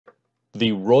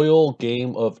The Royal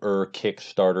Game of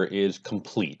Kickstarter is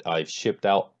complete. I've shipped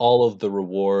out all of the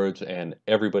rewards and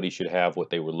everybody should have what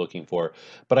they were looking for.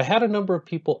 But I had a number of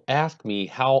people ask me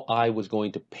how I was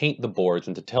going to paint the boards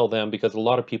and to tell them because a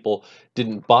lot of people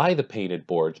didn't buy the painted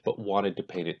boards but wanted to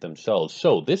paint it themselves.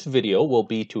 So this video will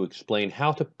be to explain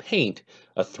how to paint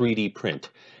a 3D print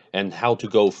and how to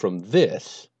go from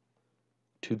this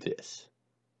to this.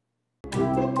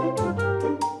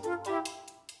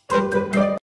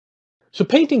 So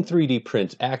painting 3D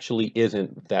prints actually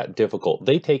isn't that difficult.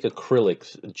 They take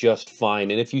acrylics just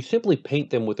fine. And if you simply paint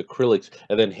them with acrylics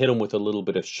and then hit them with a little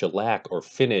bit of shellac or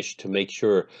finish to make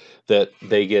sure that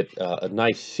they get a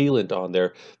nice sealant on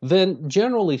there, then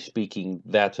generally speaking,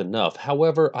 that's enough.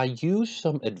 However, I use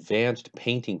some advanced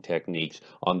painting techniques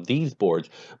on these boards,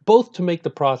 both to make the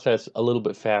process a little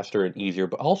bit faster and easier,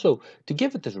 but also to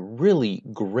give it this really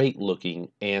great looking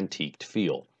antiqued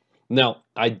feel. Now,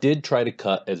 I did try to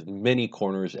cut as many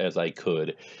corners as I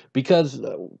could because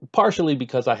partially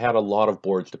because I had a lot of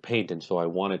boards to paint and so I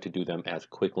wanted to do them as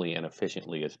quickly and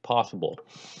efficiently as possible.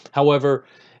 However,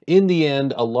 in the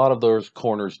end, a lot of those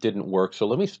corners didn't work. So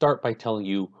let me start by telling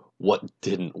you what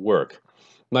didn't work.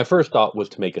 My first thought was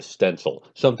to make a stencil,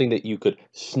 something that you could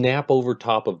snap over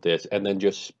top of this and then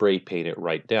just spray paint it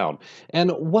right down.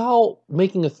 And while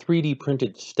making a 3D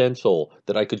printed stencil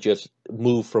that I could just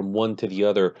move from one to the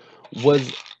other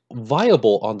was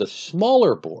viable on the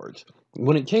smaller boards,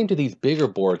 when it came to these bigger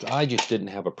boards, I just didn't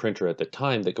have a printer at the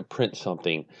time that could print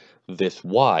something this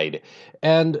wide.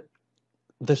 And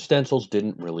the stencils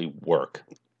didn't really work.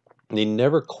 They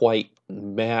never quite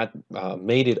made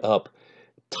it up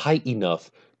tight enough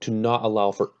to not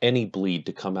allow for any bleed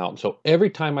to come out. And so every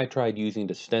time I tried using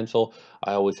the stencil,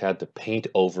 I always had to paint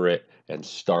over it and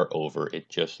start over. It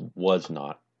just was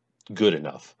not good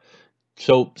enough.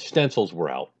 So stencils were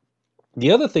out.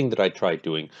 The other thing that I tried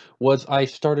doing was I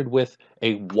started with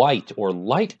a white or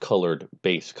light colored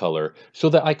base color so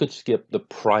that I could skip the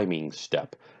priming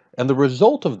step. And the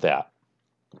result of that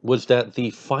was that the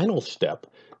final step,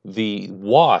 the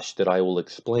wash that I will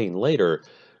explain later,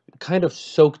 kind of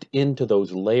soaked into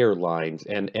those layer lines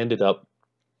and ended up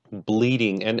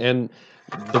bleeding. And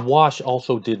the wash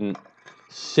also didn't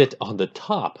sit on the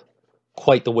top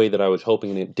quite the way that I was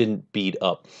hoping, and it didn't bead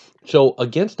up. So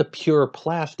against a pure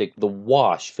plastic, the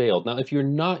wash failed. Now, if you're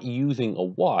not using a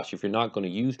wash, if you're not going to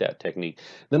use that technique,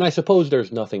 then I suppose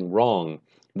there's nothing wrong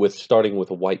with starting with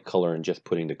a white color and just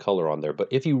putting the color on there. But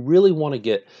if you really want to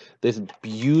get this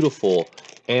beautiful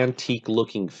antique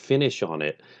looking finish on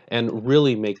it and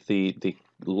really make the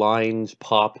lines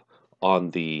pop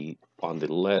on the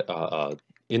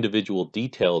individual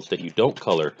details that you don't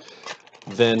color,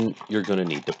 then you're going to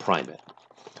need to prime it.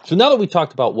 So now that we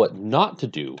talked about what not to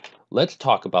do, let's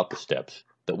talk about the steps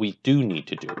that we do need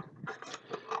to do.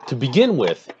 To begin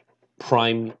with,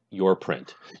 prime your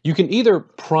print. You can either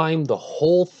prime the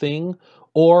whole thing,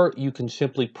 or you can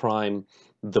simply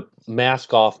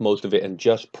mask off most of it and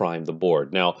just prime the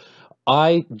board. Now,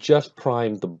 I just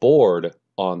primed the board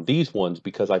on these ones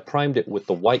because I primed it with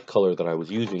the white color that I was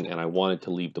using and I wanted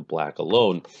to leave the black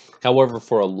alone. However,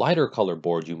 for a lighter color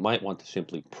board, you might want to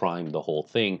simply prime the whole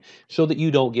thing so that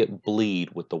you don't get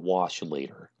bleed with the wash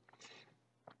later.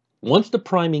 Once the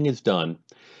priming is done,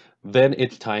 then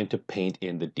it's time to paint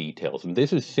in the details. And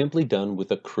this is simply done with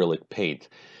acrylic paint.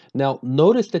 Now,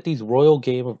 notice that these Royal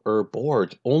Game of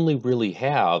boards only really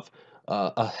have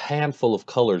a handful of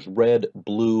colors, red,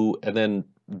 blue, and then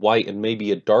white, and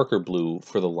maybe a darker blue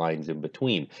for the lines in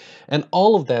between. And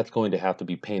all of that's going to have to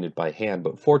be painted by hand,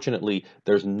 but fortunately,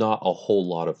 there's not a whole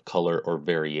lot of color or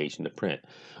variation to print.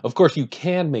 Of course, you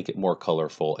can make it more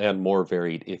colorful and more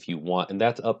varied if you want, and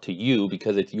that's up to you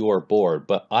because it's your board.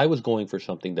 But I was going for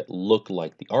something that looked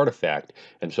like the artifact,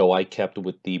 and so I kept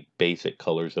with the basic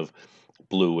colors of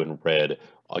blue and red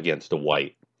against the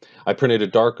white. I painted a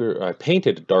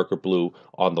darker blue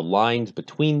on the lines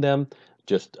between them,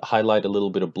 just highlight a little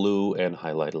bit of blue and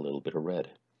highlight a little bit of red.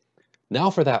 Now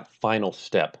for that final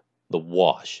step, the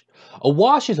wash. A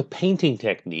wash is a painting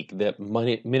technique that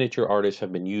miniature artists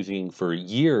have been using for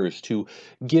years to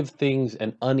give things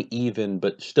an uneven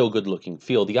but still good looking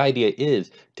feel. The idea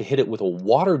is to hit it with a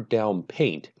watered down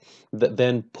paint that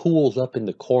then pools up in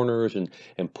the corners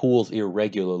and pools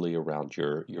irregularly around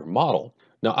your model.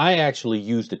 Now, I actually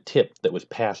used a tip that was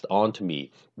passed on to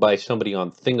me by somebody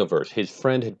on Thingiverse. His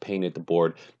friend had painted the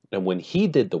board, and when he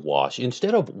did the wash,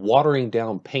 instead of watering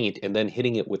down paint and then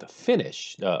hitting it with a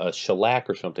finish, a shellac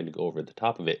or something to go over the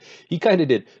top of it, he kind of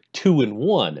did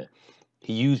 2-in-1.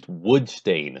 He used wood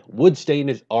stain. Wood stain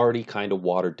is already kind of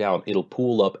watered down. It'll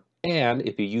pool up And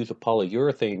if you use a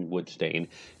polyurethane wood stain,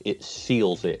 it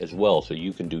seals it as well, so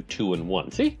you can do 2 in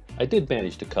 1. See, I did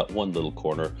manage to cut one little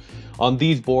corner. On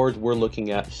these boards, we're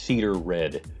looking at cedar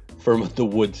red from the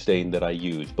wood stain that I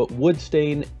use. But wood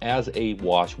stain as a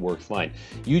wash works fine.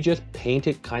 You just paint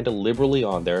it kind of liberally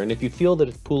on there, and if you feel that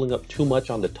it's pooling up too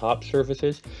much on the top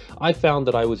surfaces, I found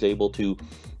that I was able to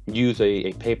use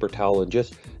a paper towel and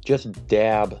just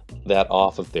dab that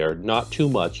off of there. Not too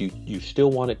much. You still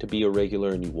want it to be irregular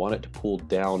and you want it to pool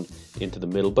down into the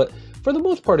middle, but for the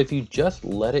most part, if you just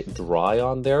let it dry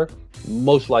on there,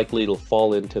 most likely it'll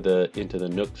fall into the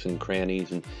nooks and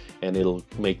crannies, and it'll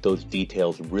make those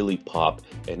details really pop,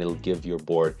 and it'll give your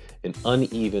board an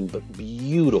uneven but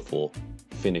beautiful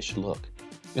finished look.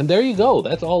 And there you go.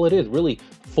 That's all it is. Really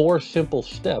 4 simple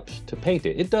steps to paint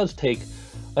it. It does take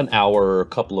an hour or a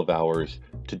couple of hours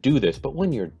to do this, but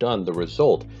when you're done, the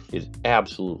result is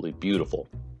absolutely beautiful.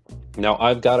 Now,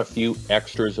 I've got a few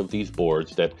extras of these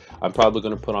boards that I'm probably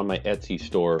going to put on my Etsy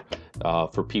store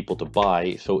for people to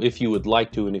buy. So if you would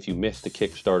like to, and if you missed the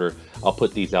Kickstarter, I'll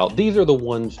put these out. These are the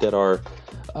ones that are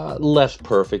less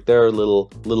perfect. There are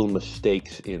little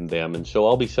mistakes in them, and so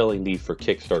I'll be selling these for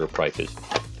Kickstarter prices.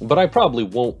 But I probably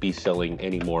won't be selling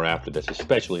any more after this,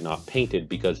 especially not painted,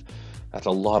 because that's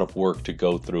a lot of work to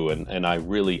go through, and I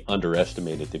really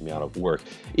underestimated the amount of work,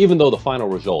 even though the final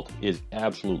result is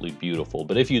absolutely beautiful.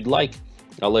 But if you'd like,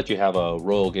 I'll let you have a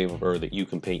Royal Game of Ur that you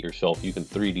can paint yourself. You can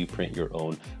 3D print your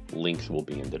own. Links will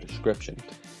be in the description.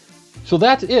 So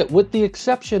that's it, with the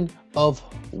exception of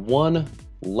one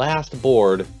last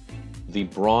board, the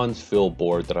bronze fill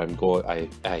board that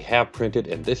I have printed,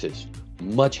 and this is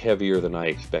much heavier than I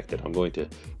expected. I'm going to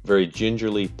very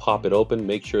gingerly pop it open,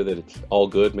 make sure that it's all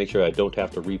good, make sure I don't have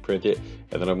to reprint it,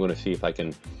 and then I'm going to see if I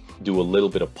can do a little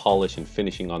bit of polish and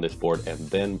finishing on this board, and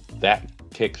then that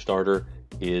Kickstarter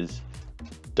is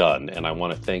done. And I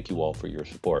want to thank you all for your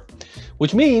support,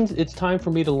 which means it's time for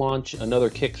me to launch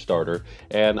another Kickstarter,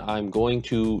 and I'm going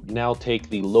to now take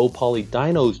the low poly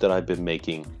dinos that I've been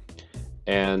making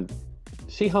and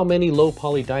see how many low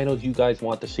poly dinos you guys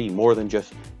want to see, more than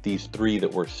just these 3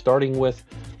 that we're starting with.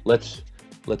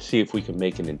 Let's see if we can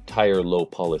make an entire low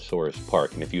polysaurus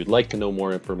park. And if you'd like to know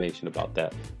more information about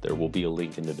that, there will be a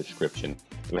link in the description.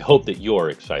 And I hope that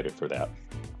you're excited for that.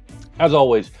 As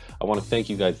always, I want to thank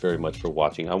you guys very much for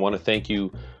watching. I want to thank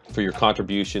you for your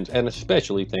contributions, and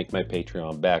especially thank my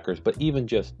Patreon backers, but even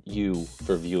just you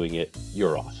for viewing it.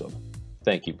 You're awesome.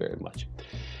 Thank you very much.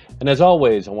 And as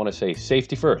always, I want to say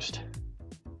safety first.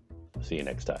 See you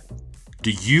next time.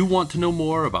 Do you want to know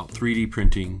more about 3D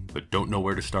printing but don't know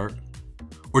where to start?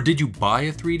 Or did you buy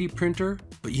a 3D printer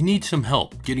but you need some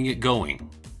help getting it going?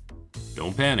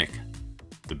 Don't panic.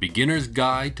 The Beginner's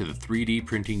Guide to the 3D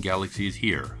Printing Galaxy is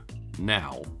here,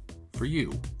 now, for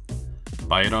you.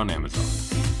 Buy it on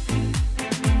Amazon.